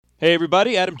Hey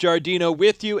everybody, Adam Giardino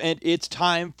with you, and it's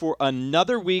time for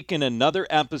another week and another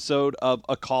episode of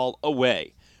A Call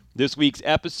Away. This week's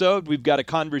episode, we've got a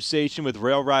conversation with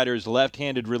Rail Riders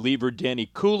left-handed reliever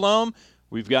Danny Coulombe.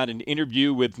 We've got an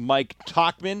interview with Mike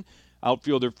Tauchman,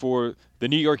 outfielder for the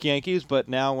New York Yankees, but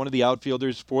now one of the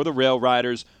outfielders for the Rail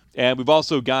Riders. And we've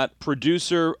also got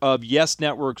producer of Yes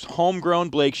Network's Homegrown,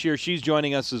 Blake Shear. She's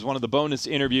joining us as one of the bonus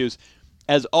interviews.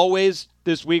 As always,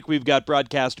 this week we've got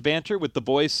broadcast banter with the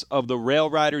voice of the Rail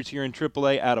Riders here in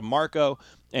AAA, Adam Marco,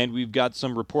 and we've got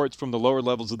some reports from the lower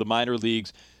levels of the minor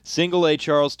leagues. Single A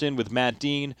Charleston with Matt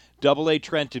Dean, Double A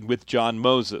Trenton with John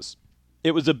Moses.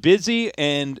 It was a busy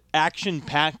and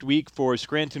action-packed week for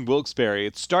Scranton Wilkes-Barre.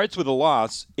 It starts with a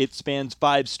loss, it spans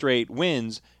 5 straight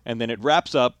wins, and then it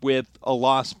wraps up with a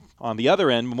loss on the other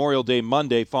end, Memorial Day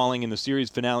Monday, falling in the series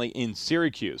finale in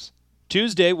Syracuse.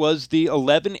 Tuesday was the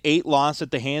 11-8 loss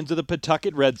at the hands of the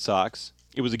Pawtucket Red Sox.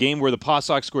 It was a game where the Paw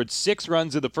Sox scored 6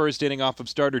 runs in the first inning off of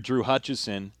starter Drew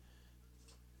Hutchison,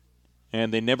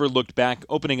 and they never looked back,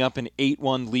 opening up an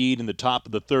 8-1 lead in the top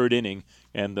of the third inning.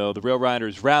 And though the Rail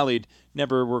Riders rallied,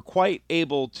 never were quite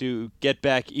able to get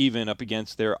back even up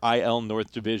against their IL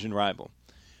North Division rival.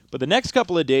 But the next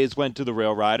couple of days went to the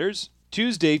Rail Riders.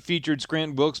 Tuesday featured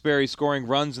Scranton Wilkes-Barre scoring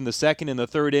runs in the second and the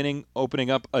third inning, opening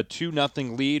up a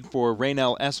 2-0 lead for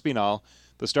Raynel Espinal.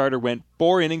 The starter went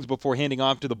 4 innings before handing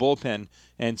off to the bullpen,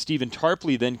 and Stephen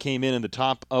Tarpley then came in the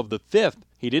top of the fifth.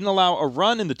 He didn't allow a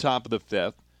run in the top of the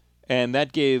fifth, and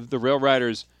that gave the Rail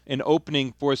Riders an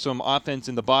opening for some offense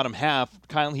in the bottom half.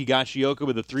 Kyle Higashioka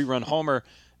with a 3-run homer,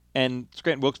 and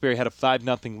Scranton Wilkes-Barre had a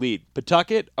 5-0 lead.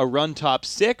 Pawtucket, a run top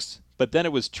 6, but then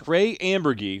it was Trey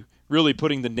Ambergy really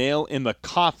putting the nail in the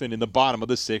coffin in the bottom of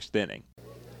the 6th inning.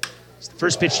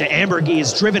 First pitch to Ambergy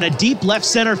is driven a deep left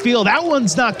center field. That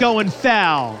one's not going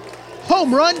foul.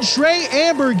 Home run, Trey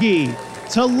Ambergy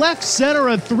to left center,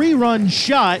 a 3-run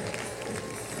shot.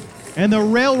 And the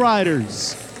Rail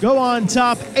Riders go on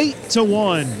top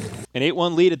 8-1. An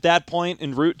 8-1 lead at that point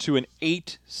en route to an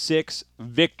 8-6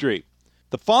 victory.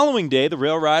 The following day, the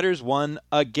Rail Riders won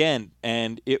again,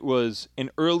 and it was an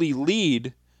early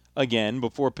lead again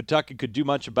before Pawtucket could do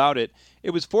much about it.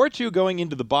 It was 4-2 going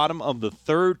into the bottom of the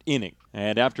third inning.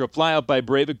 And after a flyout by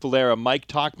Breyvic Valera, Mike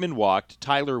Tauchman walked.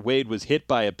 Tyler Wade was hit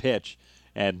by a pitch.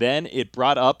 And then it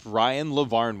brought up Ryan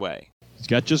Lavarnway. He's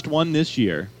got just one this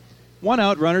year. 1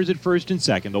 out, runners at first and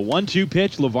second. The 1-2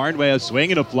 pitch, Lavarnway, a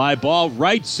swing and a fly ball,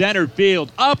 right center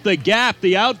field, up the gap.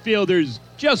 The outfielders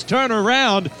just turn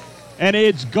around, and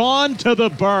it's gone to the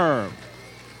berm.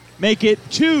 Make it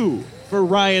 2 for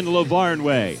Ryan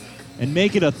Lavarnway, and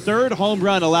make it a 3rd home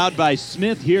run allowed by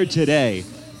Smith here today.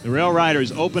 The Rail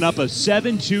Riders open up a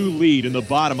 7-2 lead in the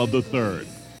bottom of the 3rd.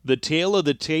 The tail of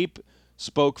the tape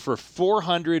spoke for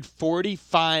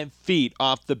 445 feet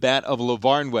off the bat of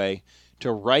Lavarnway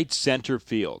to right center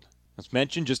field. As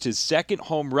mentioned, just his 2nd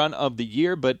home run of the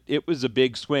year, but it was a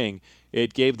big swing.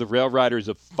 It gave the Rail Riders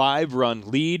a 5-run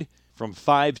lead. From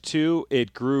 5-2,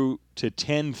 it grew to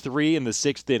 10-3 in the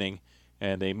 6th inning,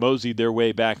 and they moseyed their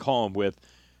way back home with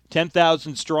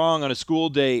 10,000 strong on a school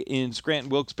day in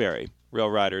Scranton Wilkes-Barre. Rail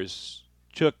Riders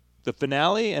took the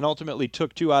finale and ultimately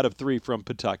took 2 out of 3 from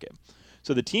Pawtucket.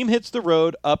 So the team hits the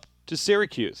road up to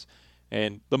Syracuse,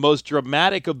 and the most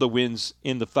dramatic of the wins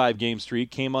in the 5-game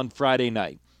streak came on Friday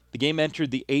night. The game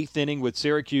entered the 8th inning with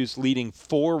Syracuse leading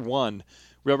 4-1.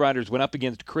 Rail Riders went up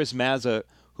against Chris Mazza,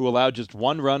 who allowed just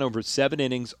 1 run over 7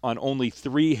 innings on only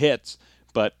 3 hits,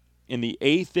 but in the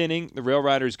 8th inning, the Rail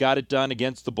Riders got it done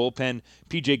against the bullpen.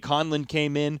 P.J. Conlon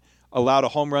came in, allowed a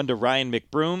home run to Ryan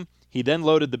McBroom. He then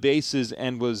loaded the bases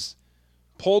and was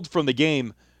pulled from the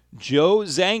game. Joe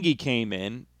Zangi came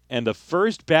in, and the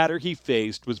first batter he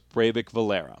faced was Breyvic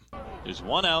Valera. There's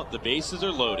 1 out. The bases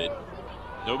are loaded.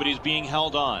 Nobody's being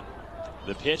held on.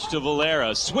 The pitch to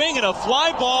Valera. Swing and a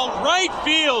fly ball right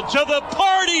field to the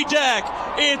party deck.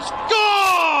 It's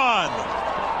gone!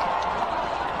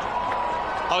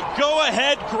 A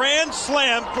go-ahead grand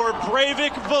slam for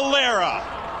Breyvic Valera.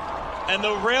 And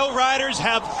the Rail Riders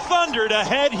have thundered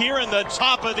ahead here in the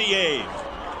top of the 8th.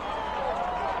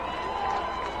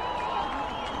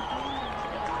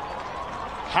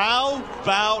 How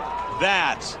about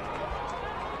that?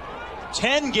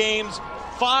 10 games,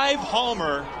 5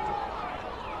 homer,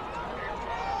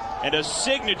 and a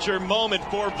signature moment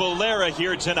for Valera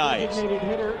here tonight.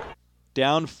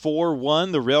 Down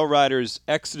 4-1, the Rail Riders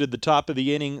exited the top of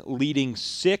the inning leading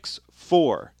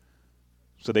 6-4.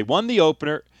 So they won the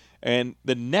opener, and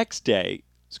the next day,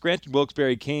 Scranton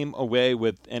Wilkes-Barre came away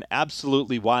with an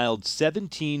absolutely wild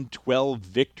 17-12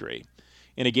 victory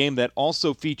in a game that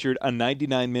also featured a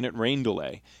 99-minute rain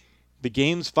delay. The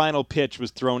game's final pitch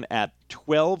was thrown at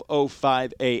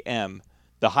 12:05 a.m.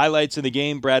 The highlights in the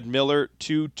game: Brad Miller,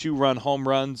 2 two-run home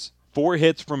runs, 4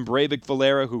 hits from Breivik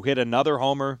Valera, who hit another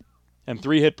homer, and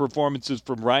 3 hit performances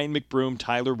from Ryan McBroom,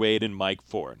 Tyler Wade, and Mike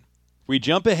Ford. We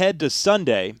jump ahead to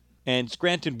Sunday, and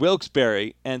Scranton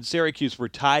Wilkes-Barre and Syracuse were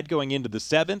tied going into the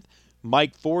 7th.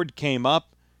 Mike Ford came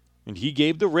up, and he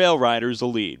gave the Rail Riders a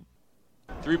lead.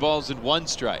 3 balls and 1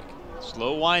 strike.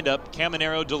 Slow windup,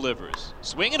 Caminero delivers.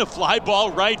 Swinging a fly ball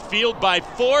right field by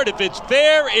Ford. If it's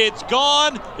fair, it's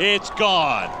gone. It's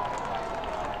gone.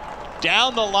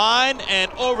 Down the line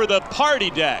and over the party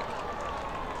deck.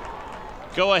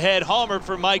 Go-ahead homer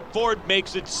for Mike Ford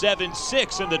makes it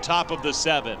 7-6 in the top of the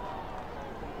 7th.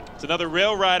 It's another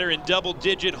Rail Rider in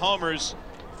double-digit homers.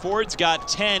 Ford's got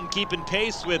 10, keeping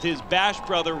pace with his Bash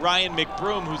brother Ryan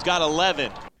McBroom, who's got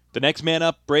 11. The next man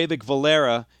up, Breivik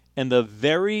Valera, and the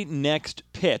very next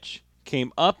pitch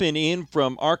came up and in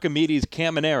from Archimedes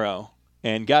Caminero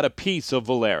and got a piece of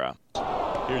Valera.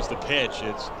 Here's the pitch.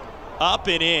 It's up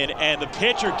and in, and the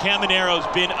pitcher Caminero's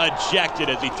been ejected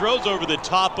as he throws over the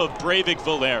top of Breivik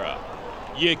Valera.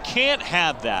 You can't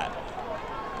have that.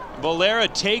 Valera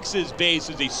takes his base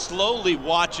as he slowly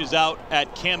watches out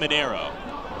at Caminero.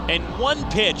 And one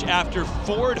pitch after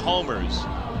Ford homers,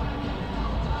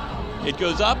 it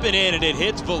goes up and in, and it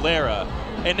hits Valera.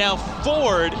 And now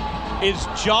Ford is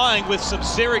jawing with some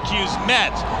Syracuse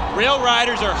Mets. Rail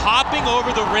Riders are hopping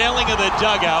over the railing of the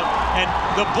dugout, and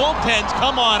the bullpens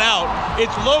come on out.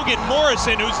 It's Logan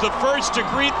Morrison who's the first to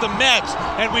greet the Mets,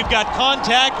 and we've got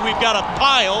contact, we've got a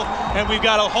pile, and we've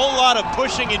got a whole lot of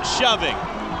pushing and shoving.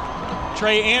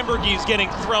 Trey Amberge's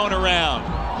getting thrown around.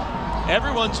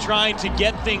 Everyone's trying to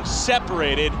get things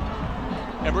separated,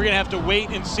 and we're going to have to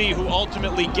wait and see who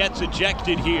ultimately gets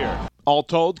ejected here. All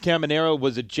told, Caminero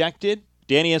was ejected.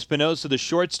 Danny Espinosa, the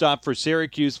shortstop for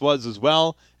Syracuse, was as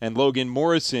well, and Logan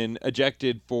Morrison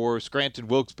ejected for Scranton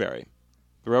Wilkes-Barre.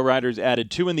 The Rail Riders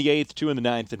added 2 in the 8th, 2 in the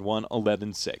 9th, and won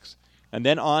 11-6. And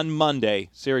then on Monday,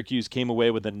 Syracuse came away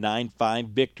with a 9-5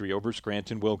 victory over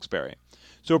Scranton Wilkes-Barre.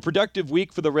 So a productive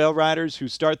week for the Rail Riders, who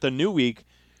start the new week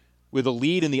with a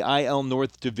lead in the IL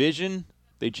North Division.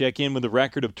 They check in with a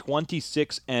record of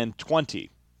 26-20.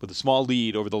 With a small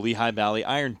lead over the Lehigh Valley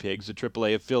Iron Pigs, a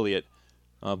AAA affiliate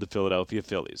of the Philadelphia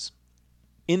Phillies.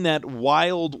 In that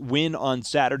wild win on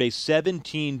Saturday,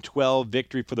 17-12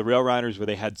 victory for the Rail Riders, where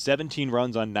they had 17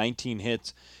 runs on 19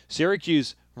 hits,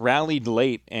 Syracuse rallied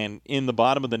late, and in the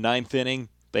bottom of the 9th inning,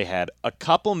 they had a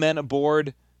couple men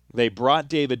aboard. They brought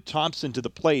David Thompson to the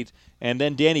plate, and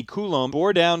then Danny Coulombe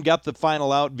bore down, got the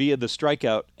final out via the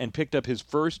strikeout, and picked up his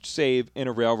first save in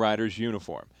a Rail Riders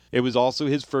uniform. It was also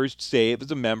his first save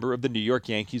as a member of the New York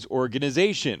Yankees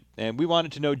organization, and we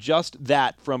wanted to know just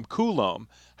that from Coulombe.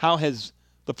 How has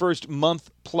the first month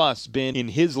plus been in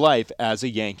his life as a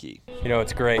Yankee? You know,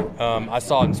 it's great. I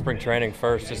saw it in spring training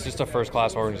first. It's just a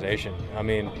first-class organization. I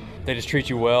mean, they just treat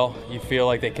you well. You feel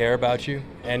like they care about you.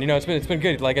 And, you know, it's been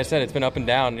good. Like I said, it's been up and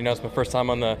down. You know, it's my first time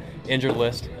on the injured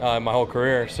list my whole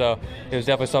career. So it was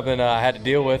definitely something I had to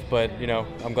deal with, but, you know,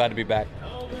 I'm glad to be back.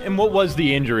 And what was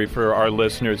the injury for our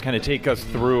listeners? Kind of take us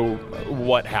through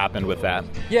what happened with that.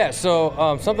 Yeah,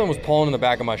 so something was pulling in the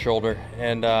back of my shoulder.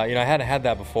 And, you know, I hadn't had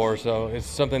that before. So it's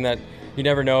something that you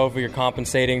never know if you're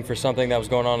compensating for something that was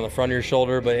going on in the front of your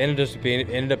shoulder. But it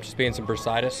ended up just being some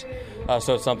bursitis.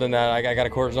 So it's something that I got a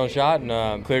cortisone shot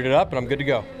and cleared it up, and I'm good to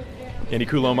go. Danny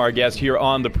Coulombe, our guest here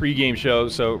on the pregame show.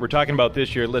 So we're talking about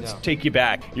this year. Let's take you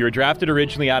back. You were drafted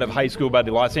originally out of high school by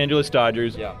the Los Angeles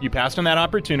Dodgers. Yeah. You passed on that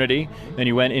opportunity. Then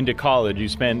you went into college. You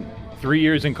spent 3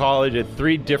 years in college at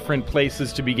 3 different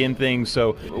places to begin things.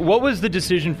 So what was the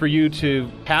decision for you to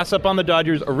pass up on the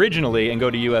Dodgers originally and go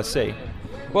to USC?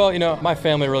 Well, you know, my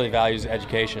family really values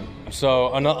education.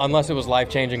 So unless it was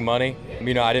life-changing money,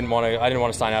 you know, I didn't want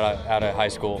to sign out of high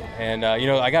school. And you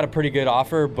know, I got a pretty good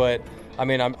offer, but I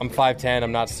mean, I'm 5'10",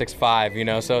 I'm not 6'5", you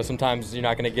know, so sometimes you're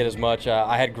not going to get as much.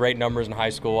 I had great numbers in high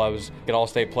school. I was an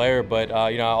all-state player, but,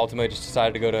 you know, I ultimately just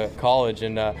decided to go to college.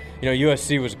 And, you know,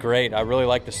 USC was great. I really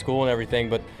liked the school and everything,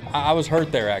 but I was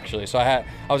hurt there, actually. So I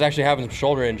was actually having some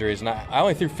shoulder injuries, and I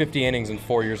only threw 50 innings in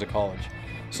 4 years of college.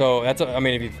 So that's, I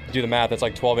mean, if you do the math, that's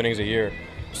like 12 innings a year.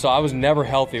 So I was never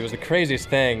healthy. It was the craziest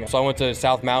thing. So I went to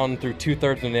South Mountain, threw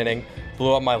 2/3 of an inning,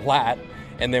 blew up my lat,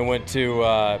 and then went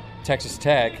to Texas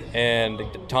Tech and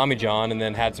Tommy John, and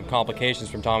then had some complications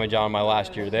from Tommy John my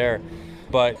last year there.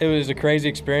 But it was a crazy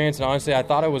experience, and honestly, I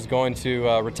thought I was going to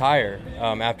retire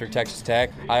after Texas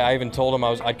Tech. I even told him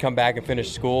I'd come back and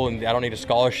finish school, and I don't need a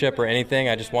scholarship or anything.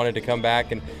 I just wanted to come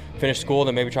back and finish school, and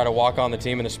then maybe try to walk on the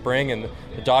team in the spring. And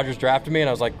the Dodgers drafted me, and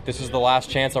I was like, this is the last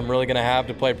chance I'm really going to have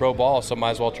to play pro ball, so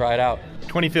might as well try it out.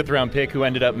 25th round pick who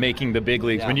ended up making the big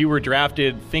leagues. Yeah. When you were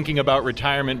drafted, thinking about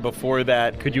retirement before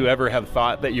that, could you ever have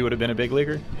thought that you would have been a big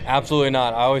leaguer? Absolutely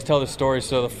not. I always tell this story.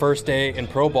 So the first day in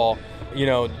pro ball,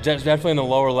 definitely in the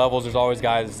lower levels, there's always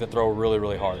guys that throw really,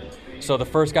 really hard. So the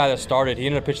first guy that started, he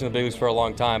ended up pitching the big leagues for a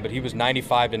long time, but he was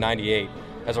 95 to 98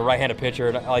 as a right-handed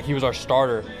pitcher. Like, he was our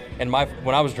starter. And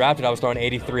when I was drafted, I was throwing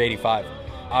 83, 85.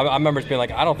 I remember just being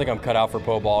like, I don't think I'm cut out for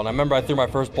pro ball. And I remember I threw my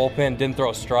first bullpen, didn't throw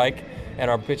a strike, and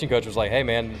our pitching coach was like, hey,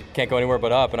 man, can't go anywhere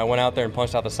but up. And I went out there and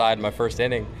punched out the side in my first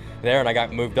inning there, and I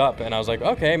got moved up. And I was like,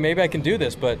 okay, maybe I can do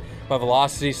this. But my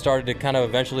velocity started to kind of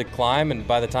eventually climb, and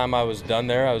by the time I was done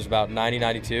there, I was about 90,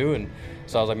 92. And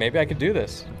so I was like, maybe I could do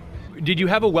this. Did you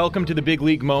have a welcome to the big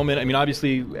league moment? I mean,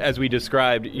 obviously, as we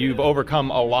described, you've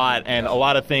overcome a lot, and a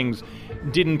lot of things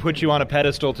didn't put you on a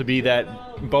pedestal to be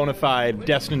that bona fide,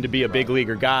 destined to be a big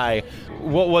leaguer guy.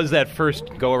 What was that first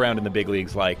go-around in the big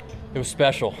leagues like? It was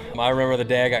special. I remember the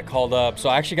day I got called up. So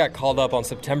I actually got called up on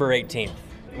September 18th,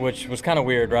 which was kind of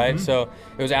weird, right? Mm-hmm. So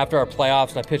it was after our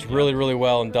playoffs, and I pitched really, really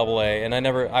well in Double-A, and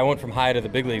I went from high to the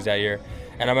big leagues that year.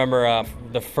 And I remember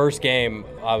the first game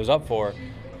I was up for,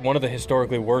 one of the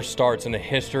historically worst starts in the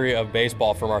history of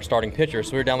baseball from our starting pitcher.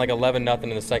 So we were down like 11-0 in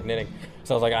the second inning.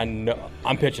 So I was like, I know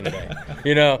I'm pitching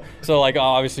today, So like,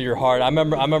 obviously you're hard. I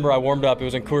remember I warmed up. It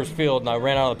was in Coors Field, and I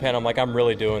ran out of the pen. I'm like, I'm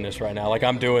really doing this right now. Like,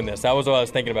 I'm doing this. That was what I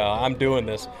was thinking about. I'm doing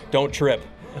this. Don't trip.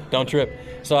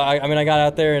 So I got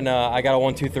out there, and I got a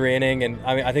 1-2-3 inning. And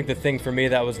I think the thing for me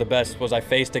that was the best was I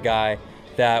faced a guy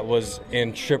that was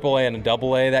in AAA and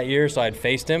AA that year. So I had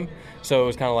faced him. So it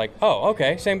was kind of like, oh,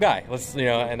 okay, same guy. Let's,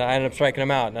 and I ended up striking him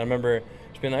out. And I remember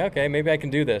just being like, okay, maybe I can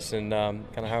do this, and kind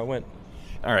of how it went.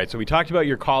 All right, so we talked about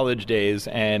your college days,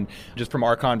 and just from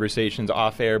our conversations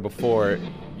off air before,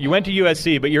 you went to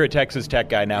USC, but you're a Texas Tech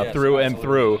guy now, yes, through and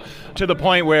through, to the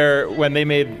point where when they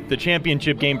made the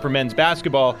championship game for men's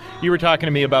basketball, you were talking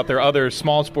to me about their other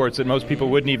small sports that most people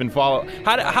wouldn't even follow.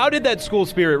 How did that school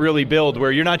spirit really build,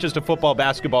 where you're not just a football,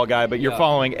 basketball guy, but you're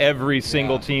following every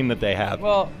single team that they have?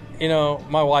 Well,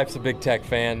 my wife's a big Tech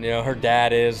fan. Her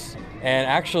dad is. And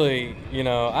actually,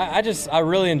 I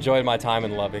really enjoyed my time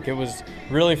in Lubbock. It was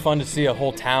really fun to see a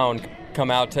whole town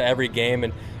come out to every game.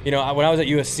 And, when I was at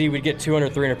USC, we'd get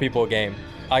 200, 300 people a game.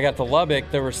 I got to Lubbock,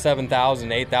 there were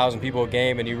 7,000, 8,000 people a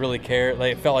game, and you really cared.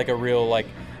 Like, it felt like a real,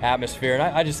 atmosphere. And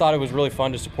I just thought it was really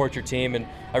fun to support your team, and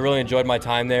I really enjoyed my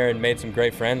time there and made some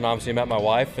great friends, and obviously met my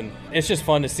wife. And it's just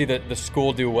fun to see the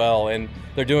school do well, and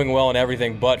they're doing well in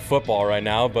everything but football right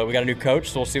now. But we got a new coach,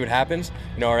 so we'll see what happens.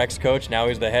 Our ex-coach, now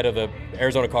he's the head of the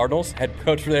Arizona Cardinals, head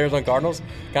coach for the Arizona Cardinals.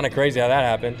 Kind of crazy how that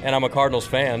happened. And I'm a Cardinals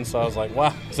fan, so I was like,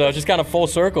 wow. So it's just kind of full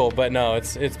circle, but no,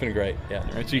 it's been great. Yeah.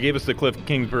 All right, so you gave us the Cliff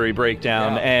Kingsbury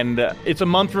breakdown, and it's a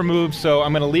month removed, so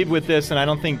I'm going to leave with this, and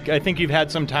I think you've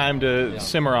had some time to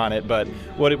simmer on it, but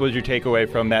what was your takeaway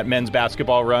from that men's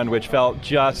basketball run, which felt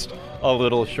just a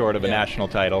little short of a national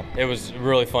title? It was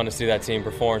really fun to see that team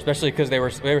perform, especially because they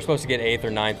were supposed to get 8th or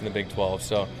 9th in the Big 12.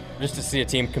 So just to see a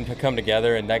team come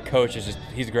together, and that coach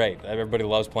he's great. Everybody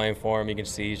loves playing for him. You can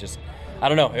see he's just, I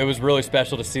don't know. It was really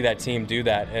special to see that team do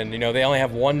that. And, they only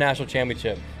have one national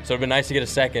championship, so it'd been nice to get a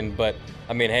second. But,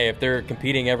 hey, if they're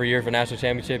competing every year for a national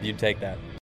championship, you'd take that.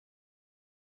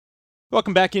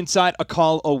 Welcome back inside A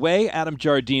Call Away. Adam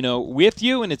Giardino with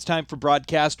you, and it's time for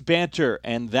broadcast banter.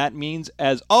 And that means,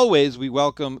 as always, we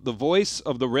welcome the voice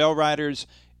of the Rail Riders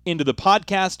into the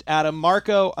podcast. Adam,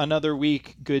 Marco, another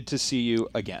week. Good to see you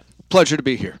again. Pleasure to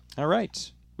be here. All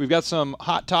right. We've got some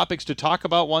hot topics to talk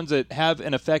about, ones that have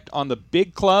an effect on the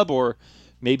big club or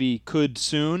maybe could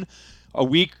soon. A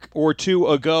week or two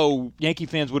ago, Yankee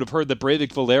fans would have heard that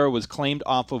Breivik Valera was claimed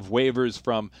off of waivers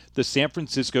from the San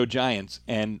Francisco Giants.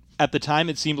 And at the time,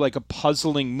 it seemed like a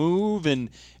puzzling move, and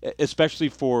especially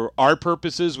for our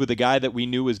purposes, with a guy that we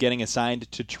knew was getting assigned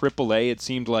to AAA, it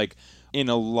seemed like in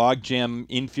a logjam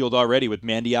infield already with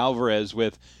Mandy Alvarez,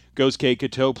 with Gosuke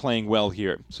Katoh playing well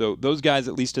here. So those guys,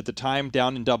 at least at the time,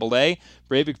 down in AA.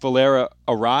 Breivik Valera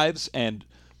arrives, and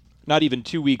not even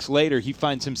 2 weeks later, he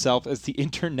finds himself as the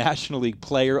International League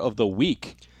Player of the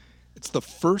Week. It's the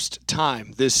first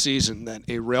time this season that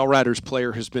a Rail Riders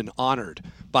player has been honored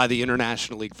by the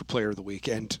International League for Player of the Week,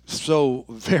 and so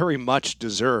very much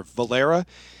deserved. Valera,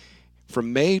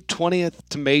 from May 20th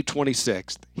to May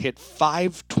 26th, hit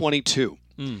 .522.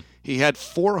 He had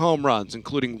 4 home runs,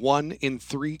 including 1 in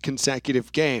 3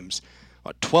 consecutive games.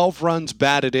 12 runs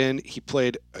batted in. He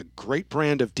played a great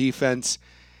brand of defense.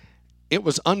 It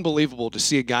was unbelievable to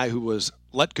see a guy who was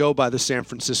let go by the San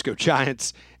Francisco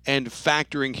Giants and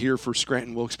factoring here for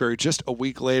Scranton Wilkes-Barre just a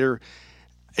week later.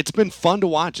 It's been fun to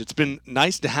watch. It's been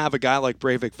nice to have a guy like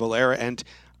Breivik Valera, and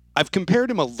I've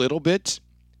compared him a little bit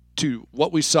to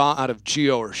what we saw out of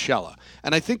Gio Urshela.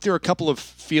 And I think there are a couple of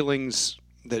feelings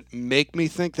that make me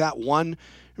think that. One,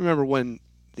 remember when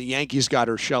the Yankees got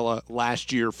Urshela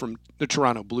last year from the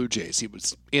Toronto Blue Jays. He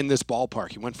was in this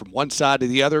ballpark. He went from one side to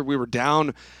the other. We were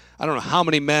down, I don't know how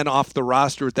many men off the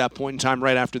roster at that point in time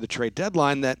right after the trade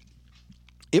deadline, that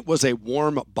it was a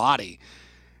warm body.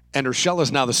 And Urshela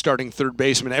is now the starting third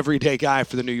baseman, everyday guy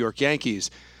for the New York Yankees.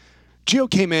 Gio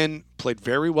came in, played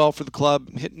very well for the club,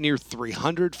 hit near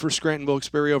 300 for Scranton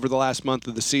Wilkes-Barre over the last month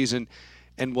of the season,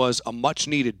 and was a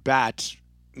much-needed bat,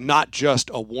 not just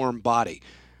a warm body.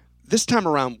 This time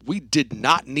around, we did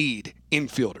not need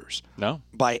infielders. No.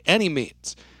 By any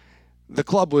means. The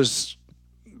club was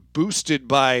boosted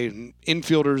by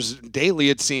infielders daily,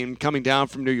 it seemed, coming down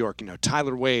from New York.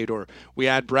 Tyler Wade, or we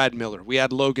had Brad Miller. We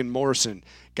had Logan Morrison,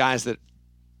 guys that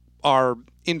are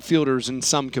infielders in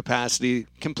some capacity,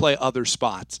 can play other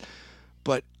spots.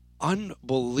 But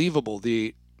unbelievable,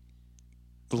 the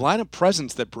lineup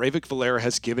presence that Breivik Valera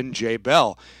has given Jay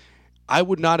Bell. I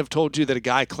would not have told you that a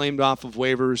guy claimed off of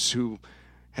waivers who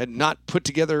had not put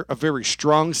together a very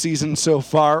strong season so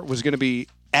far was going to be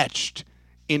etched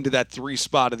into that 3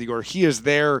 spot of the order. He is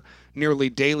there nearly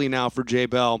daily now for Jay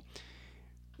Bell.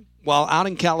 While out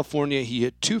in California, he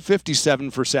hit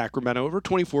 .257 for Sacramento over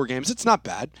 24 games. It's not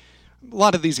bad. A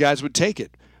lot of these guys would take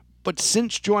it. But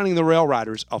since joining the Rail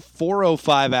Riders, a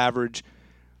 .405 average,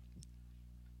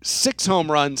 6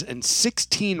 home runs, and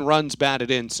 16 runs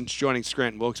batted in since joining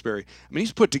Scranton Wilkes-Barre. I mean,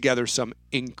 he's put together some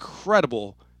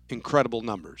incredible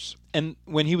numbers. And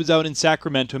when he was out in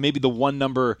Sacramento, maybe the one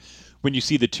number when you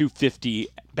see the .250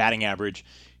 batting average,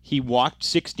 he walked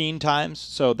 16 times,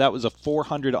 so that was a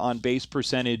 .400 on-base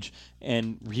percentage,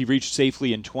 and he reached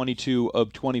safely in 22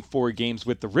 of 24 games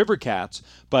with the River Cats.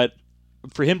 But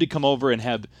for him to come over and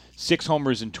have 6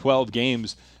 homers in 12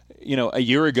 games, a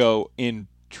year ago in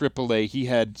AAA, he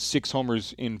had 6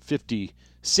 homers in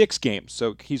 56 games.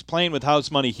 So he's playing with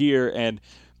house money here, and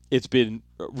it's been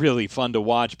really fun to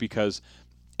watch because,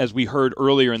 as we heard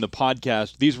earlier in the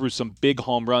podcast, these were some big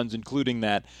home runs, including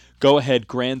that go-ahead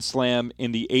grand slam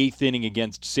in the 8th inning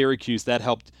against Syracuse. That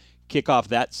helped kick off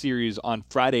that series on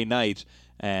Friday night,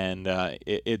 and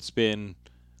it's been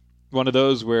one of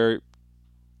those where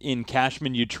in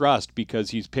Cashman you trust because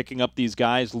he's picking up these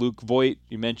guys. Luke Voit,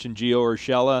 you mentioned Gio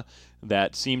Urshela,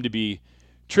 that seem to be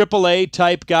AAA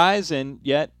type guys, and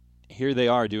yet here they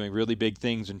are doing really big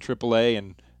things in AAA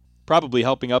and probably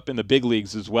helping up in the big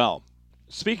leagues as well.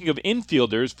 Speaking of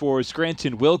infielders for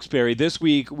Scranton Wilkes-Barre, this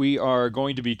week we are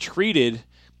going to be treated,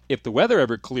 if the weather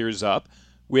ever clears up,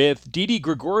 with Didi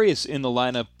Gregorius in the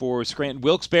lineup for Scranton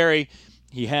Wilkes-Barre.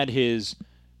 He had his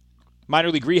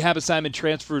minor league rehab assignment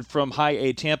transferred from High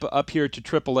A Tampa up here to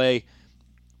AAA.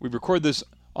 We record this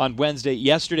on Wednesday.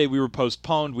 Yesterday we were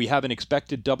postponed. We have an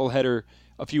expected doubleheader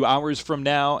a few hours from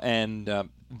now, and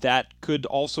that could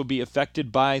also be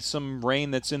affected by some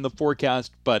rain that's in the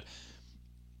forecast. But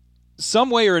some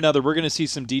way or another, we're going to see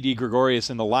some Didi Gregorius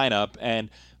in the lineup. And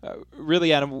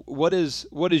really, Adam, what is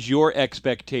your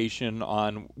expectation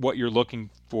on what you're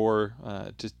looking for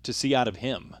to see out of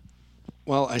him?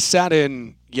 Well, I sat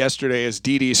in yesterday as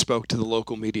Didi spoke to the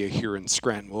local media here in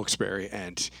Scranton Wilkes-Barre,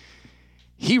 and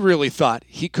he really thought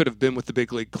he could have been with the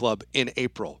big league club in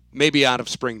April, maybe out of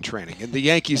spring training. And the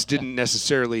Yankees didn't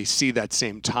necessarily see that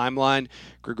same timeline.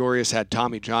 Gregorius had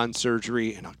Tommy John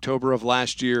surgery in October of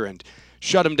last year and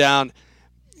shut him down.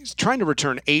 He's trying to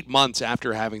return 8 months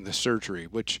after having the surgery,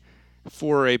 which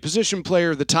for a position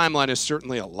player, the timeline is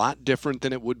certainly a lot different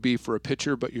than it would be for a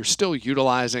pitcher, but you're still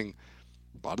utilizing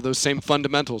a lot of those same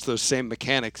fundamentals, those same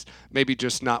mechanics, maybe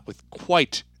just not with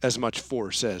quite as much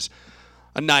force as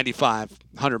a 95,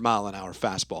 100-mile-an-hour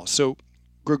fastball. So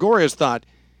Gregorius thought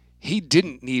he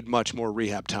didn't need much more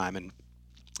rehab time, and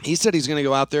he said he's going to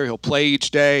go out there, he'll play each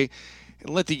day,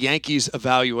 and let the Yankees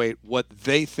evaluate what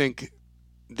they think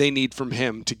they need from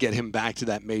him to get him back to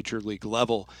that major league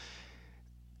level.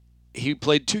 He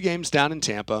played 2 games down in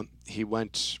Tampa. He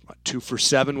went 2 for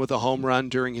 7 with a home run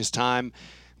during his time,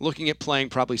 looking at playing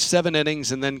probably 7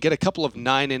 innings and then get a couple of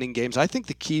 9-inning games. I think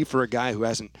the key for a guy who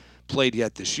hasn't played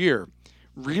yet this year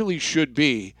really should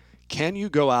be, can you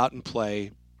go out and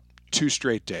play 2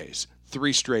 straight days,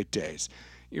 3 straight days?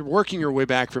 You're working your way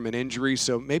back from an injury,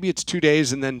 so maybe it's 2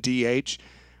 days and then DH.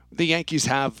 The Yankees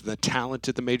have the talent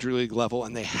at the major league level,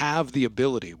 and they have the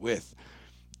ability with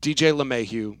DJ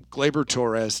LeMahieu, Gleyber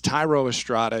Torres, Thairo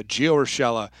Estrada, Gio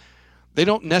Urshela, they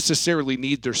don't necessarily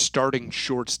need their starting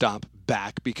shortstop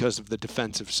back because of the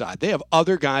defensive side. They have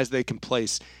other guys they can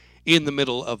place in the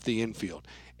middle of the infield.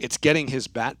 It's getting his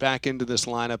bat back into this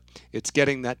lineup. It's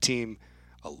getting that team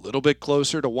a little bit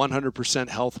closer to 100%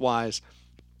 health-wise.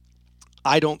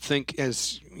 I don't think,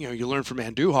 as you learn from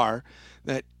Andujar,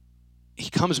 that he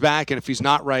comes back, and if he's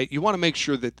not right, you want to make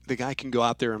sure that the guy can go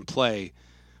out there and play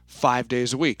 5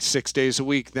 days a week, 6 days a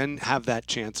week, then have that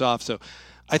chance off. So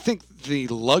I think the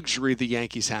luxury the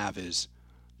Yankees have is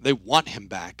they want him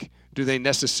back. Do they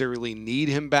necessarily need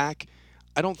him back?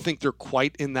 I don't think they're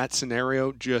quite in that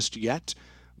scenario just yet,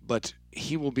 but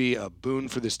he will be a boon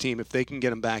for this team if they can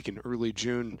get him back in early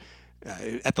June.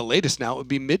 At the latest now, it would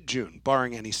be mid-June,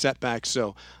 barring any setbacks.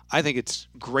 So I think it's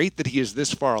great that he is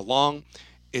this far along.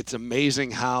 It's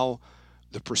amazing how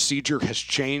the procedure has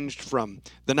changed from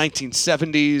the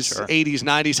 1970s, 80s,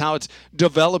 90s, how it's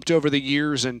developed over the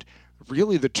years, and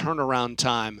really the turnaround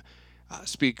time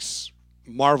speaks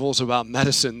marvels about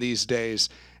medicine these days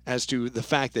as to the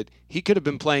fact that he could have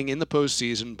been playing in the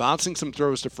postseason, bouncing some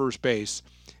throws to first base,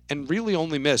 and really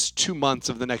only missed 2 months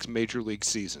of the next major league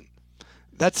season.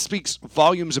 That speaks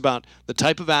volumes about the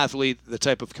type of athlete, the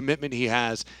type of commitment he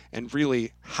has, and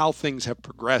really how things have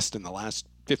progressed in the last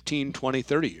 15, 20,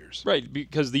 30 years. Right,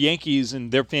 because the Yankees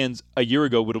and their fans a year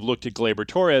ago would have looked at Gleyber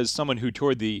Torres, someone who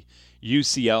tore the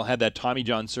UCL, had that Tommy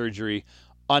John surgery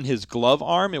on his glove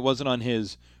arm. It wasn't on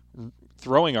his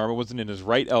throwing arm. It wasn't in his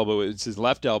right elbow. It's his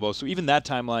left elbow. So even that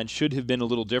timeline should have been a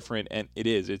little different, and it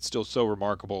is. It's still so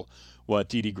remarkable what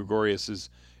Didi Gregorius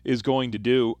is going to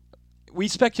do. We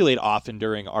speculate often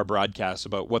during our broadcasts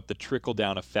about what the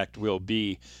trickle-down effect will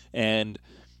be, and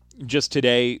just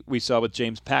today we saw with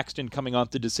James Paxton coming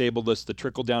off the disabled list, the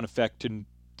trickle-down effect in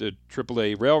the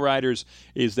AAA Rail Riders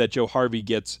is that Joe Harvey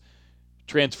gets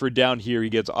transferred down here. He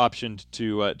gets optioned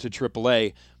to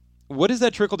AAA. What is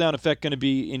that trickle-down effect going to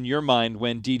be in your mind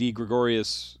when Didi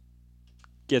Gregorius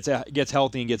gets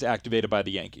healthy and gets activated by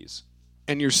the Yankees?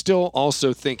 And you're still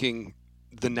also thinking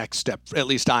the next step, at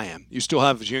least I am. You still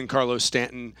have Giancarlo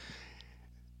Stanton,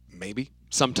 maybe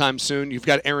sometime soon. You've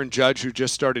got Aaron Judge, who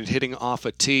just started hitting off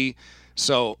a tee.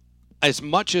 So as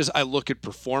much as I look at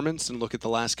performance and look at the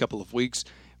last couple of weeks,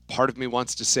 part of me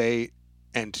wants to say,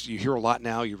 and you hear a lot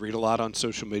now, you read a lot on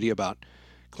social media about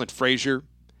Clint Frazier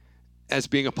as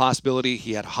being a possibility.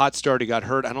 He had a hot start. He got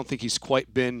hurt. I don't think he's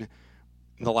quite been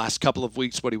in the last couple of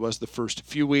weeks what he was the first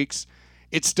few weeks.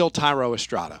 It's still Thairo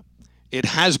Estrada. It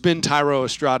has been Thairo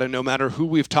Estrada, no matter who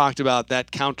we've talked about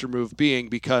that counter move being,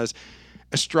 because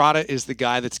Estrada is the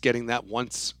guy that's getting that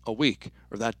once a week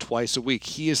or that twice a week.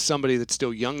 He is somebody that's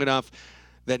still young enough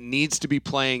that needs to be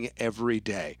playing every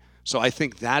day. So I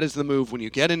think that is the move. When you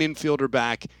get an infielder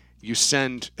back, you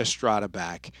send Estrada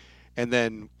back. And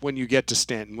then when you get to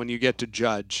Stanton, when you get to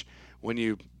Judge, when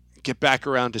you get back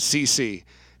around to CC,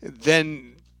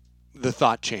 then the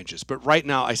thought changes. But right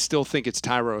now, I still think it's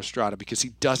Thairo Estrada because he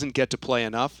doesn't get to play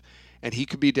enough, and he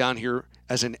could be down here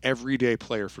as an everyday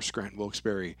player for Scranton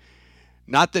Wilkes-Barre.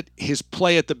 Not that his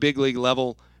play at the big league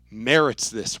level merits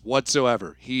this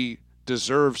whatsoever. He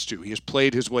deserves to. He has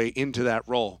played his way into that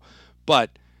role.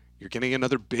 But you're getting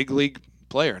another big league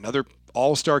player, another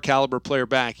all-star caliber player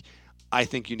back. I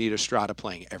think you need Estrada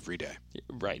playing every day.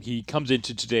 Right. He comes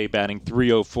into today batting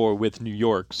 .304 with New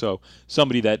York, so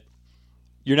somebody that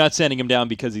you're not sending him down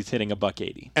because he's hitting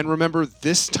 $180. And remember,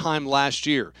 this time last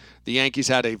year, the Yankees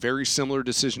had a very similar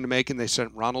decision to make, and they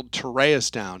sent Ronald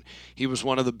Torreyes down. He was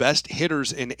one of the best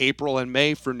hitters in April and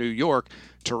May for New York.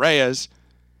 Torreyes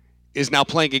is now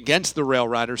playing against the Rail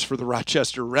Riders for the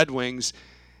Rochester Red Wings.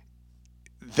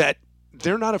 That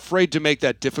they're not afraid to make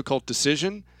that difficult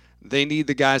decision. They need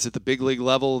the guys at the big league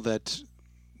level that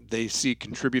they see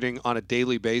contributing on a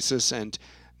daily basis, and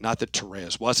not that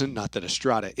Torreyes wasn't, not that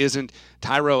Estrada isn't.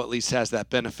 Thairo at least has that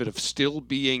benefit of still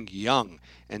being young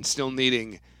and still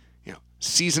needing,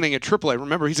 seasoning at AAA.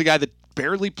 Remember, he's a guy that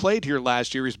barely played here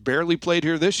last year. He's barely played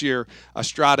here this year.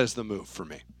 Estrada's the move for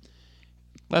me.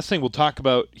 Last thing we'll talk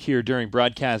about here during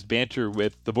broadcast banter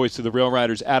with the voice of the Rail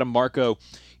Riders, Adam Marco,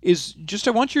 is just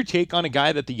I want your take on a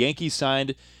guy that the Yankees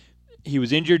signed. He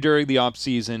was injured during the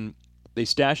offseason. They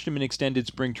stashed him in extended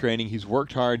spring training. He's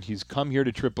worked hard. He's come here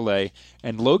to AAA.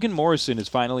 And Logan Morrison is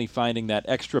finally finding that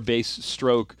extra base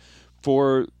stroke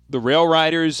for the Rail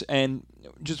Riders. And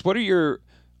just what are your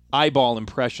eyeball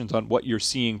impressions on what you're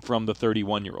seeing from the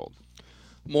 31-year-old?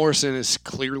 Morrison is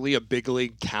clearly a big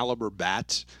league caliber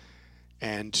bat.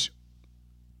 And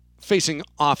facing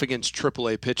off against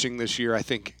AAA pitching this year, I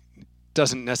think,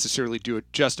 doesn't necessarily do a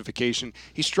justification.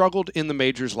 He struggled in the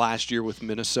majors last year with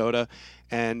Minnesota,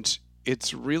 and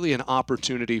it's really an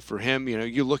opportunity for him. You know,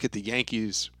 you look at the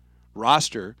Yankees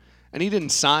roster, and he didn't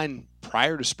sign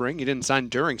prior to spring. He didn't sign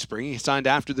during spring. He signed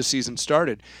after the season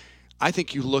started. I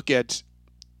think you look at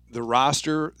the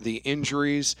roster, the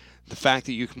injuries, the fact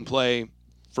that you can play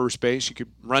first base, you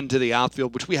could run to the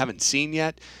outfield, which we haven't seen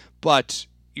yet, but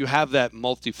you have that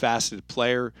multifaceted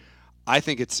player. I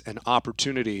think it's an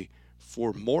opportunity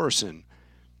for Morrison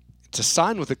to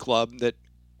sign with a club that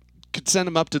could send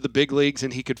him up to the big leagues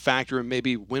and he could factor and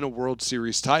maybe win a World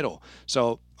Series title.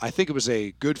 So I think it was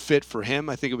a good fit for him.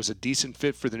 I think it was a decent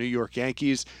fit for the New York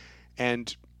Yankees.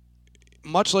 And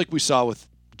much like we saw with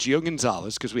Gio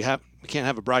Gonzalez, because we can't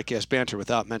have a broadcast banter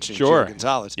without mentioning Gio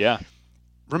Gonzalez. Yeah.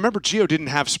 Remember, Gio didn't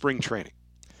have spring training.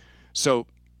 So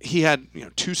he had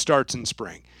 2 starts in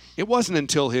spring. It wasn't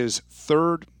until his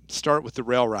third start with the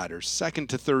Rail Riders, second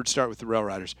to third start with the Rail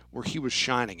Riders, where he was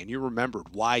shining, and you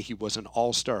remembered why he was an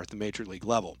all-star at the major league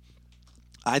level.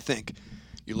 I think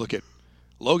you look at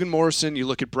Logan Morrison, you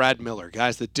look at Brad Miller,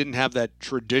 guys that didn't have that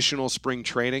traditional spring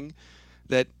training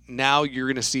that now you're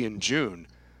going to see in June,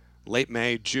 late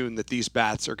May, June, that these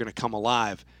bats are going to come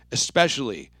alive,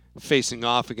 especially facing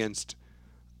off against,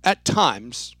 at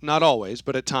times, not always,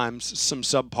 but at times, some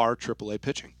subpar AAA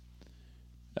pitching.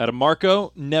 Adam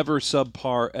Marco, never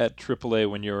subpar at AAA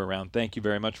when you're around. Thank you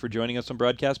very much for joining us on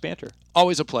Broadcast Banter.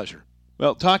 Always a pleasure.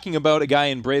 Well, talking about a guy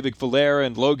in Breyvic Valera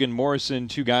and Logan Morrison,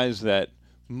 2 guys that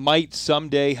might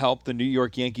someday help the New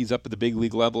York Yankees up at the big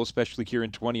league level, especially here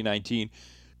in 2019.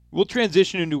 We'll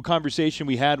transition into a conversation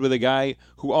we had with a guy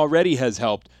who already has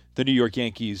helped the New York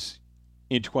Yankees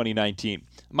in 2019.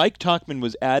 Mike Tauchman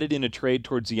was added in a trade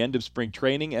towards the end of spring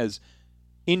training as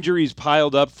injuries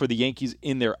piled up for the Yankees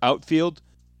in their outfield.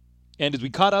 And as we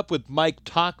caught up with Mike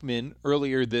Tauchman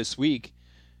earlier this week,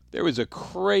 there was a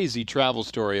crazy travel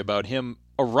story about him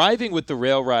arriving with the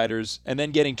Rail Riders and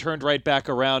then getting turned right back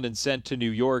around and sent to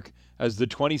New York as the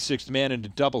 26th man in a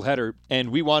doubleheader. And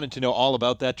we wanted to know all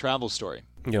about that travel story.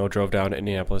 Drove down to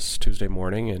Indianapolis Tuesday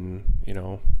morning and,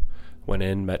 went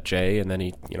in, met Jay, and then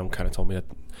he, kind of told me that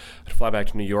I'd fly back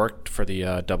to New York for the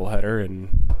doubleheader.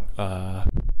 And,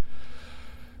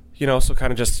 so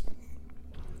kind of just,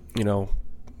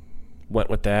 went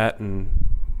with that and,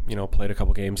 played a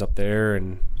couple games up there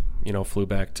and, flew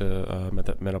back to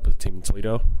met up with the team in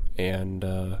Toledo and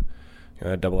had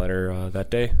a doubleheader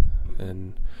that day.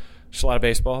 And just a lot of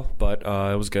baseball, but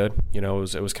it was good. It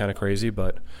was kind of crazy,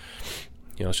 but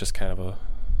it's just kind of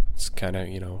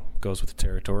goes with the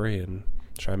territory and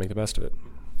try to make the best of it.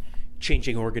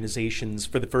 Changing organizations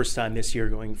for the first time this year,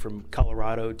 going from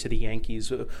Colorado to the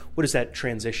Yankees. What has that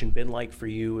transition been like for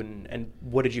you, and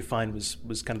what did you find was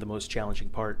kind of the most challenging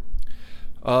part?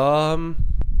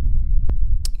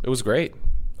 It was great.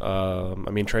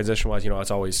 Transition-wise,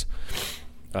 it's always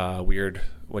weird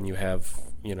when you have,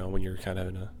 when you're kind of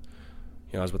in a,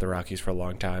 I was with the Rockies for a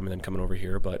long time and then coming over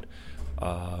here, but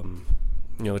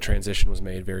the transition was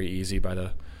made very easy by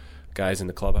the guys in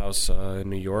the clubhouse in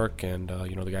New York, and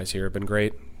the guys here have been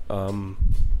great to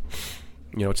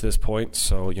this point,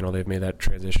 so they've made that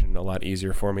transition a lot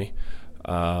easier for me,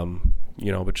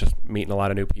 but just meeting a lot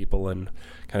of new people and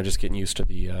kind of just getting used to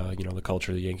the the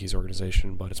culture of the Yankees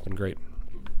organization, but it's been great.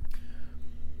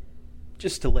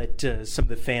 Just to let some of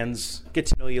the fans get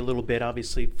to know you a little bit,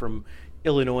 obviously from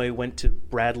Illinois, went to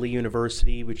Bradley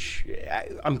University, which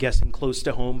I'm guessing close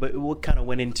to home, but what kind of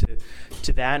went into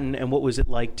that, and what was it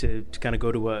like to kind of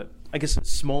go to a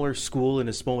smaller school in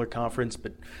a smaller conference,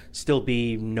 but still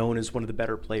be known as one of the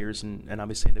better players and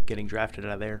obviously end up getting drafted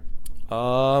out of there?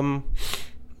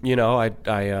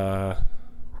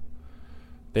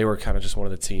 They were kind of just one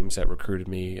of the teams that recruited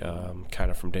me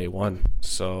kind of from day one,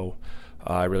 so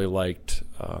I really liked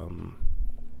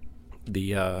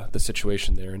the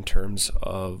situation there in terms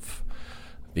of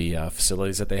the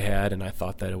facilities that they had, and I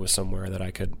thought that it was somewhere that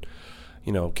I could,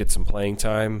 get some playing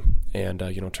time and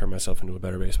turn myself into a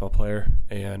better baseball player,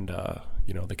 and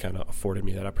they kind of afforded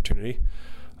me that opportunity,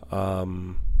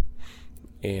 and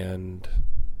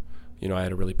I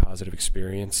had a really positive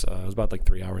experience. It was about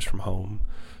 3 hours from home,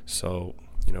 so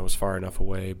it was far enough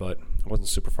away, but it wasn't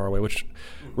super far away, which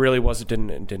really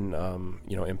didn't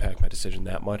impact my decision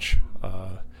that much.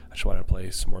 I just wanted to play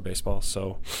some more baseball.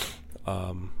 So,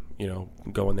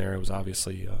 going there, it was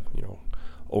obviously,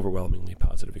 overwhelmingly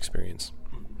positive experience.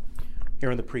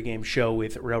 Here on the pregame show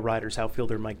with Rail Riders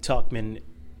outfielder Mike Tauchman,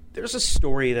 there's a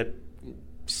story that you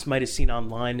might have seen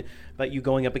online about you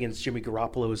going up against Jimmy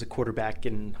Garoppolo as a quarterback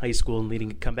in high school and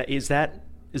leading a comeback. Is that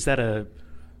a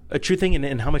true thing,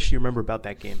 and how much do you remember about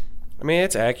that game?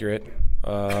 It's accurate.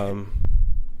 It's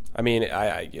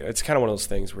kind of one of those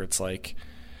things where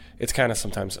it's kind of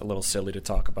sometimes a little silly to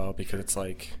talk about because it's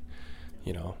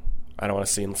you know, I don't want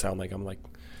to sound like I'm like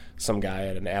some guy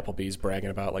at an Applebee's bragging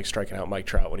about like striking out Mike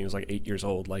Trout when he was like 8 years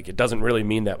old. Like, it doesn't really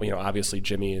mean that, you know, obviously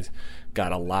Jimmy has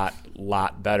got a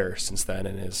lot better since then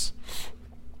and is,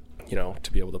 you know,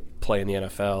 to be able to play in the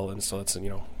NFL. And so it's, you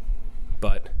know,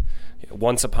 but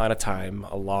once upon a time,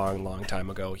 a long time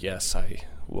ago, yes,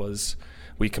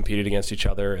 we competed against each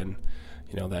other, and,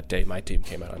 you know, that day my team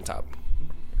came out on top.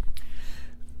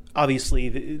 Obviously,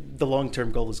 the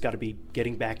long-term goal has got to be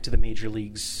getting back to the major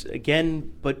leagues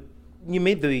again, but you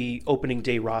made the opening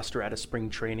day roster out of spring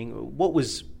training. What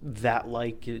was that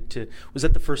like? Was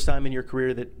that the first time in your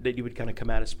career that you would kind of come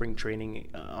out of spring training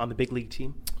on the big league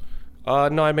team?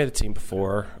 No, I made the team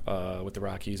before with the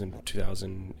Rockies in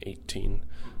 2018.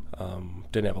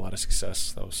 Didn't have a lot of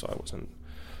success, though, so I wasn't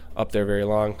up there very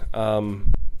long.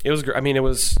 It was great. I mean, it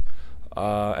was, you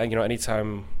know,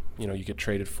 anytime, you know, you get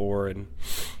traded for, and,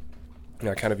 you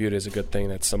know, I kind of viewed it as a good thing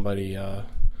that somebody,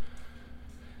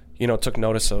 you know, took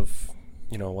notice of,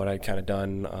 you know, what I'd kind of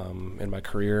done in my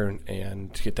career,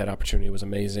 and to get that opportunity was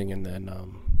amazing. And then,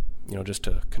 you know, just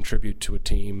to contribute to a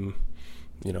team,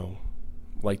 you know,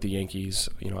 like the Yankees,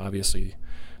 you know, obviously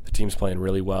the team's playing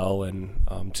really well,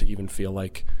 and to even feel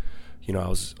like, you know, I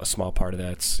was a small part of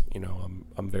that, you know,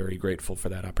 I'm very grateful for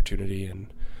that opportunity.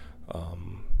 And,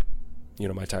 you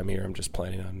know, my time here, I'm just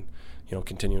planning on, you know,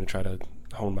 continuing to try to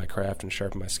hone my craft and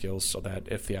sharpen my skills so that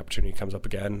if the opportunity comes up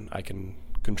again, I can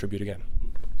contribute again.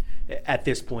 At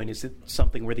this point, is it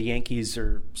something where the Yankees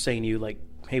are saying to you, like,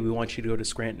 hey, we want you to go to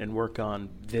Scranton and work on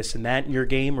this and that in your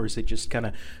game, or is it just kind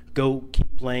of go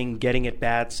keep playing, getting at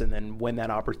bats, and then when that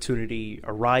opportunity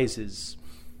arises,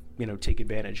 you know, take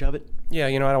advantage of it? Yeah,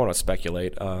 you know, I don't want to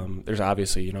speculate. There's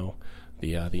obviously, you know,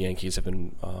 the Yankees have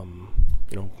been,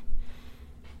 you know,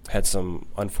 had some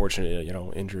unfortunate, you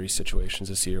know, injury situations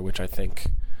this year, which I think,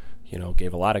 you know,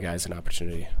 gave a lot of guys an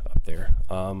opportunity up there.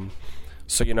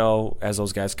 So, you know, as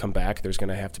those guys come back, there's going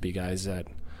to have to be guys that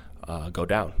go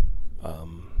down,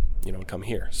 you know, and come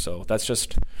here. So that's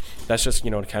just,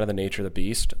 you know, kind of the nature of the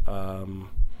beast.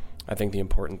 I think the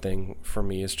important thing for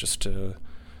me is just to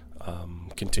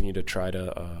continue to try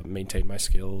to maintain my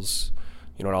skills,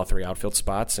 you know, at all three outfield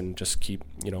spots, and just keep,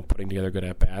 you know, putting together good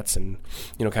at-bats, and,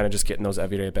 you know, kind of just getting those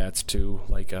everyday at-bats too,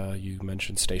 like you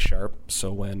mentioned, stay sharp.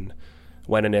 So when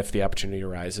and if the opportunity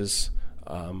arises,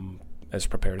 as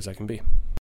prepared as I can be.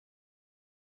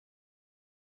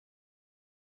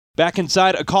 Back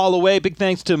inside, a call away. Big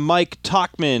thanks to Mike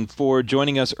Tauchman for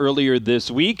joining us earlier this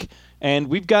week. And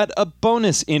we've got a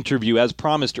bonus interview, as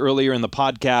promised earlier in the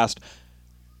podcast.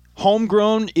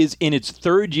 Homegrown is in its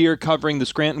third year covering the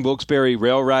Scranton Wilkes-Barre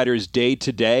Rail Riders day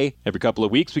to day. Every couple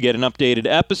of weeks we get an updated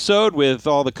episode with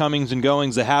all the comings and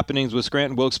goings, the happenings with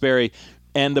Scranton Wilkes-Barre.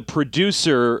 And the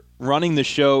producer running the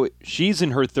show, she's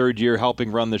in her third year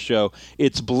helping run the show.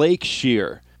 It's Blake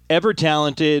Shear. Ever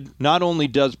talented, not only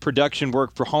does production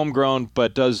work for Homegrown,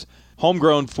 but does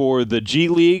Homegrown for the G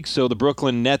League, so the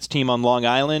Brooklyn Nets team on Long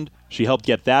Island. She helped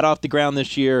get that off the ground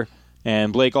this year.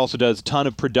 And Blake also does a ton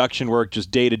of production work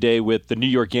just day-to-day with the New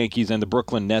York Yankees and the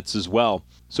Brooklyn Nets as well.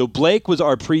 So Blake was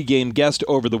our pregame guest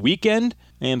over the weekend,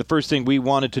 and the first thing we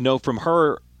wanted to know from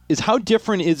her is how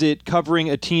different is it covering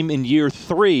a team in year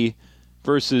 3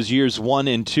 versus years 1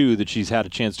 and 2 that she's had a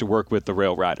chance to work with the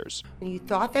Rail Riders? You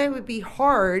thought that it would be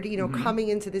hard, you know, coming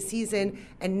into the season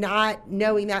and not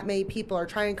knowing that many people are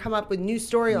trying to come up with new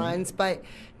storylines, but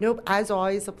nope, as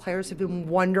always, the players have been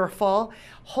wonderful.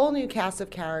 Whole new cast of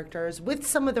characters with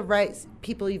some of the right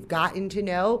people you've gotten to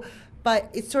know, but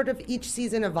it's sort of each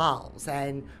season evolves.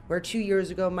 And where 2 years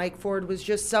ago Mike Ford was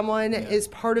just someone is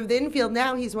part of the infield,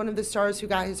 now he's one of the stars who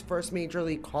got his first major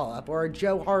league call-up. Or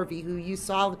Joe Harvey, who you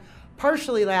saw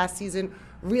partially last season,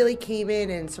 really came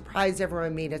in and surprised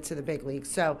everyone, made it to the big league.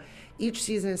 So each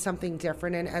season is something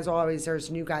different, and as always, there's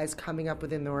new guys coming up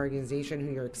within the organization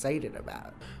who you're excited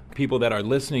about. People that are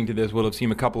listening to this will have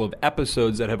seen a couple of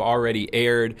episodes that have already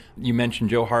aired. You mentioned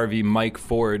Joe Harvey, Mike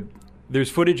Ford. There's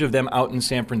footage of them out in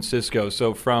San Francisco.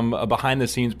 So from a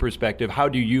behind-the-scenes perspective, how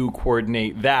do you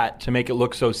coordinate that to make it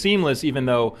look so seamless, even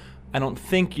though I don't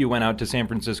think you went out to San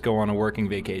Francisco on a working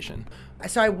vacation?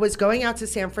 So I was going out to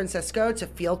San Francisco to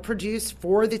field produce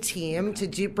for the team,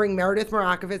 to bring Meredith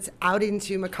Marakovitz out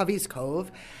into McCovey's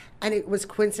Cove. And it was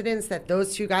coincidence that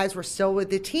those two guys were still with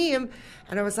the team.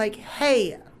 And I was like,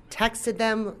 hey, texted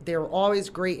them. They were always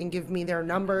great and give me their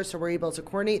number, so we're able to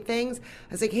coordinate things.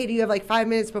 I was like, hey, do you have like 5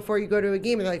 minutes before you go to a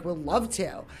game? And they're like, we'd love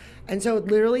to. And so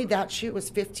literally that shoot was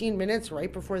 15 minutes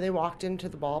right before they walked into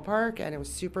the ballpark, and it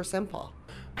was super simple.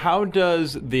 How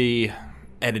does the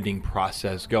editing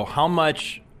process go? How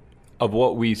much of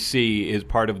what we see is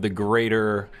part of the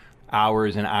greater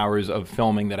hours and hours of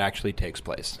filming that actually takes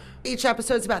place? Each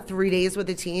episode's about 3 days with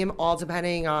the team, all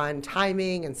depending on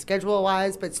timing and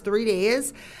schedule-wise, but it's 3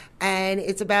 days, and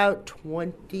it's about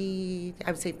 20,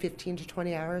 I would say 15 to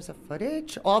 20 hours of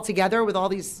footage all together with all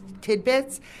these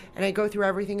tidbits, and I go through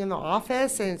everything in the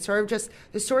office, and it's sort of just,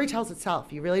 the story tells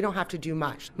itself. You really don't have to do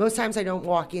much. Most times I don't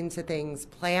walk into things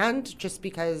planned just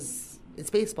because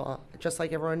it's baseball, just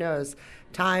like everyone knows.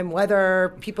 Time,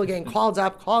 weather, people getting called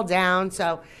up, called down,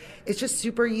 so it's just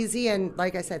super easy, and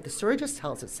like I said, the story just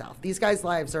tells itself. These guys'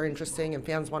 lives are interesting, and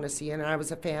fans want to see it, and I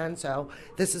was a fan, so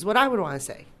this is what I would want to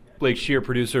say. Blake Shear,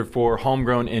 producer for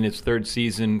Homegrown in its third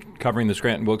season, covering the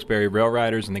Scranton Wilkes-Barre Rail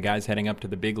Riders and the guys heading up to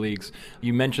the big leagues.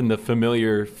 You mentioned the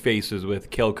familiar faces with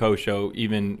Kil Kosho.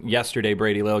 Even yesterday,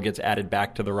 Brady Lill gets added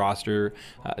back to the roster.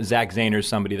 Zach Zahner's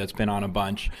somebody that's been on a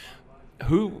bunch.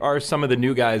 Who are some of the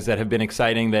new guys that have been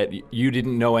exciting that you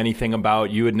didn't know anything about,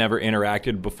 you had never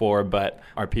interacted before, but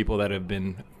are people that have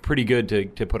been pretty good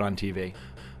to put on TV?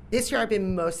 This year I've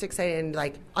been most excited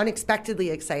and unexpectedly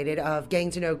excited of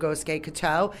getting to know Gosuke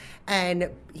Katoh, and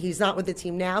he's not with the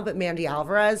team now, but Mandy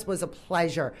Alvarez was a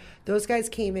pleasure. Those guys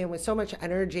came in with so much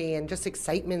energy and just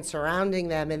excitement surrounding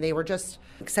them, and they were just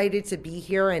excited to be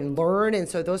here and learn, and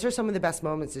so those are some of the best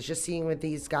moments, is just seeing with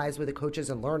these guys, with the coaches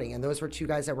and learning, and those were two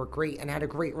guys that were great and had a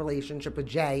great relationship with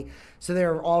Jay, so they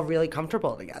were all really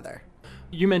comfortable together.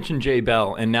 You mentioned Jay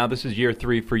Bell, and now this is year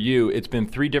 3 for you. It's been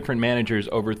 3 different managers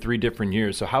over 3 different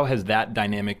years. So how has that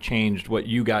dynamic changed what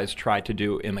you guys try to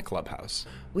do in the clubhouse?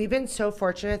 We've been so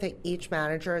fortunate that each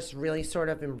manager has really sort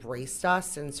of embraced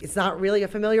us, and it's not really a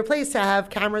familiar place to have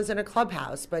cameras in a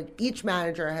clubhouse, but each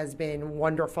manager has been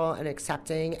wonderful and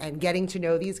accepting and getting to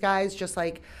know these guys just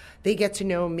like they get to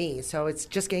know me. So it's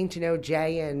just getting to know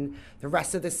Jay and the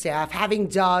rest of the staff. Having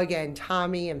Doug and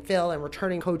Tommy and Phil and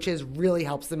returning coaches really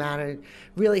helps the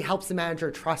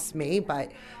manager trust me,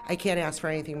 but I can't ask for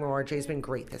anything more. Jay's been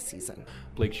great this season.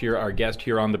 Blake Shear, our guest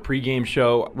here on the pregame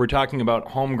show. We're talking about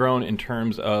Homegrown in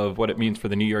terms of what it means for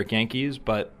the New York Yankees,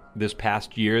 but this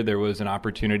past year there was an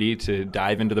opportunity to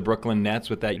dive into the Brooklyn Nets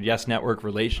with that Yes Network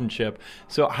relationship.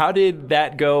 So how did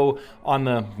that go on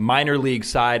the minor league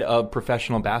side of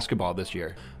professional basketball this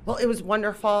year? Well, it was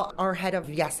wonderful. Our head of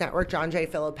Yes Network, John J.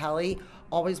 Filippelli,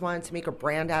 always wanted to make a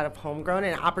brand out of Homegrown,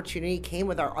 and an opportunity came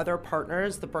with our other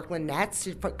partners, the Brooklyn Nets,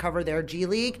 to cover their G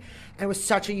League. And it was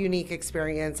such a unique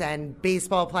experience, and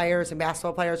baseball players and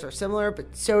basketball players are similar,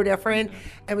 but so different.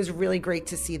 It was really great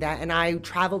to see that. And I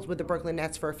traveled with the Brooklyn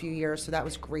Nets for a few years, so that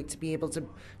was great to be able to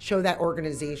show that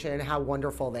organization and how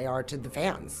wonderful they are to the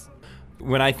fans.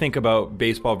 When I think about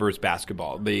baseball versus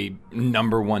basketball, the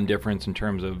number one difference in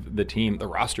terms of the team, the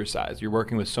roster size. You're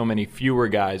working with so many fewer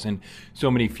guys and so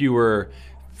many fewer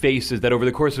faces that over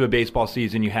the course of a baseball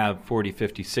season you have 40,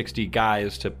 50, 60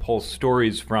 guys to pull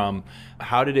stories from.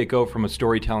 How did it go from a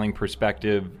storytelling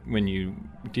perspective when you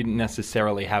didn't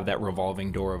necessarily have that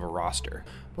revolving door of a roster?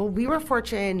 Well, we were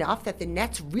fortunate enough that the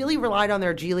Nets really relied on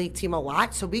their G League team a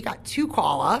lot, so we got 2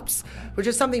 call-ups, which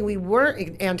is something we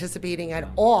weren't anticipating at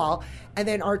all. And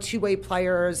then our two-way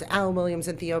players, Alan Williams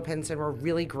and Theo Pinson, were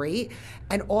really great.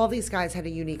 And all these guys had a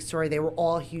unique story. They were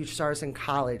all huge stars in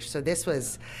college. So this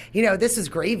was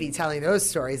gravy telling those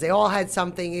stories. They all had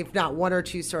something, if not 1 or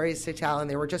 2 stories to tell, and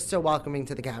they were just so welcoming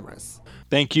to the cameras.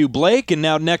 Thank you, Blake. And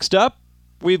now next up,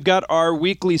 we've got our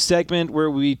weekly segment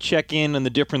where we check in on the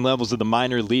different levels of the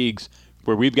minor leagues,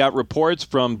 where we've got reports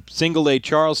from Single A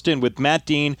Charleston with Matt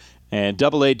Dean and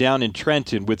Double A down in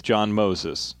Trenton with John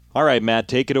Moses. All right, Matt,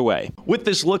 take it away. With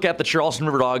this look at the Charleston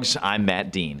River Dogs, I'm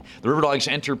Matt Dean. The River Dogs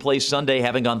enter play Sunday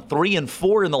having gone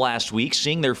 3-4 in the last week,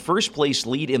 seeing their first-place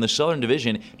lead in the Southern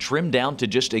Division trimmed down to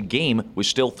just a game with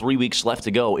still 3 weeks left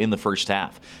to go in the first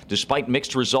half. Despite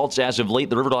mixed results as of late,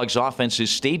 the River Dogs offense has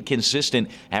stayed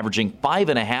consistent, averaging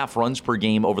 5.5 runs per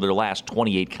game over their last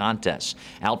 28 contests.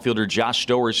 Outfielder Josh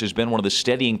Stowers has been one of the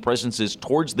steadying presences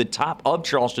towards the top of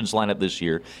Charleston's lineup this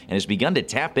year and has begun to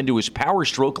tap into his power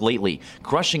stroke lately,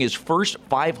 crushing his first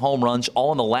 5 home runs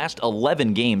all in the last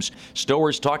 11 games.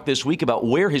 Stowers talked this week about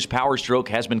where his power stroke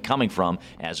has been coming from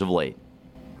as of late.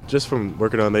 Just from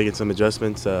working on making some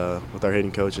adjustments with our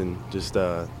hitting coach and just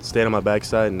staying on my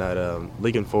backside and not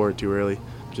leaking forward too early.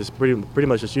 Just pretty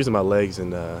much just using my legs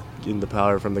and getting the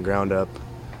power from the ground up.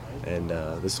 And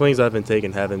the swings I've been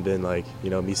taking haven't been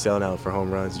me selling out for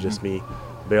home runs, just me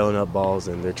barreling up balls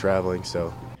and they're traveling.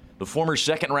 So. The former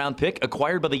second-round pick,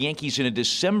 acquired by the Yankees in a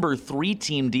December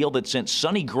 3-team deal that sent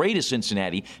Sonny Gray to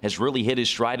Cincinnati, has really hit his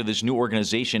stride of this new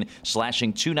organization,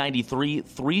 slashing .293,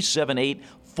 .378,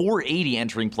 .480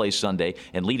 entering play Sunday,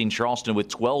 and leading Charleston with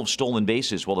 12 stolen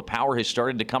bases. While the power has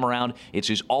started to come around, it's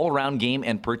his all-around game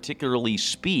and particularly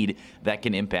speed that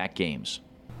can impact games.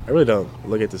 I really don't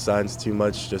look at the signs too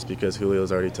much just because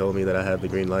Julio's already told me that I have the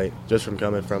green light. Just from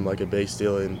coming from like a base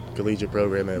steel and collegiate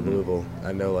program at Louisville,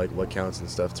 I know like what counts and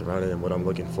stuff to run it and what I'm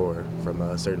looking for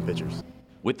from certain pitchers.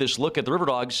 With this look at the River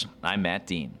Dogs, I'm Matt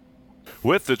Dean.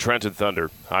 With the Trenton Thunder,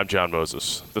 I'm John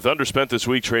Moses. The Thunder spent this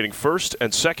week trading first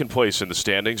and second place in the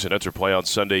standings and enter play on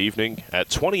Sunday evening at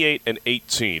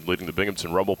 28-18, leading the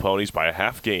Binghamton Rumble Ponies by a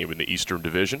half game in the Eastern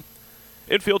Division.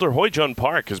 Infielder Hoi-Jun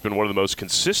Park has been one of the most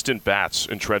consistent bats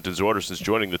in Trenton's order since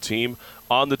joining the team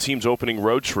on the team's opening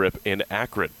road trip in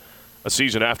Akron. A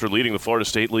season after leading the Florida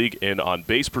State League in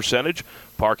on-base percentage,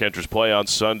 Park enters play on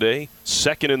Sunday,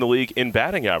 second in the league in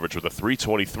batting average with a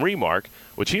 .323 mark,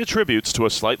 which he attributes to a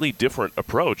slightly different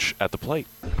approach at the plate.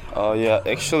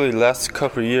 Actually, last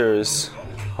couple of years,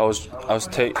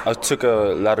 I took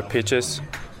a lot of pitches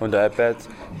on the at-bat,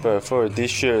 but for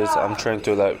this year, I'm trying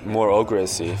to more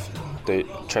aggressive. They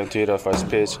trying to hit a first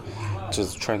pitch,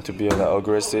 just trying to be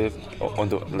aggressive on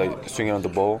the swinging on the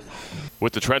ball.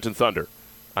 With the Trenton Thunder,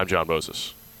 I'm John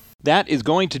Moses. That is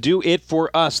going to do it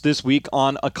for us this week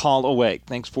on A Call Away.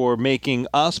 Thanks for making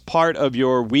us part of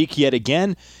your week yet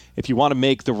again. If you want to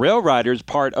make the Rail Riders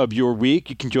part of your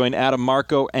week, you can join Adam,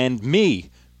 Marco, and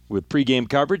me with pregame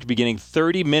coverage beginning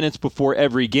 30 minutes before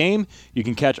every game. You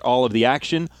can catch all of the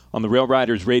action on the Rail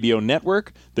Riders Radio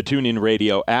Network, the TuneIn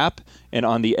Radio app, and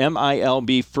on the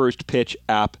MILB First Pitch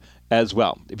app as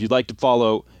well. If you'd like to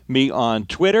follow me on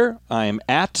Twitter, I am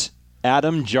at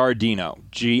Adam Giardino,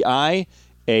 Giardino.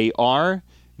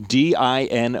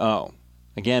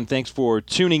 Again, thanks for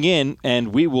tuning in,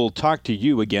 and we will talk to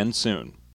you again soon.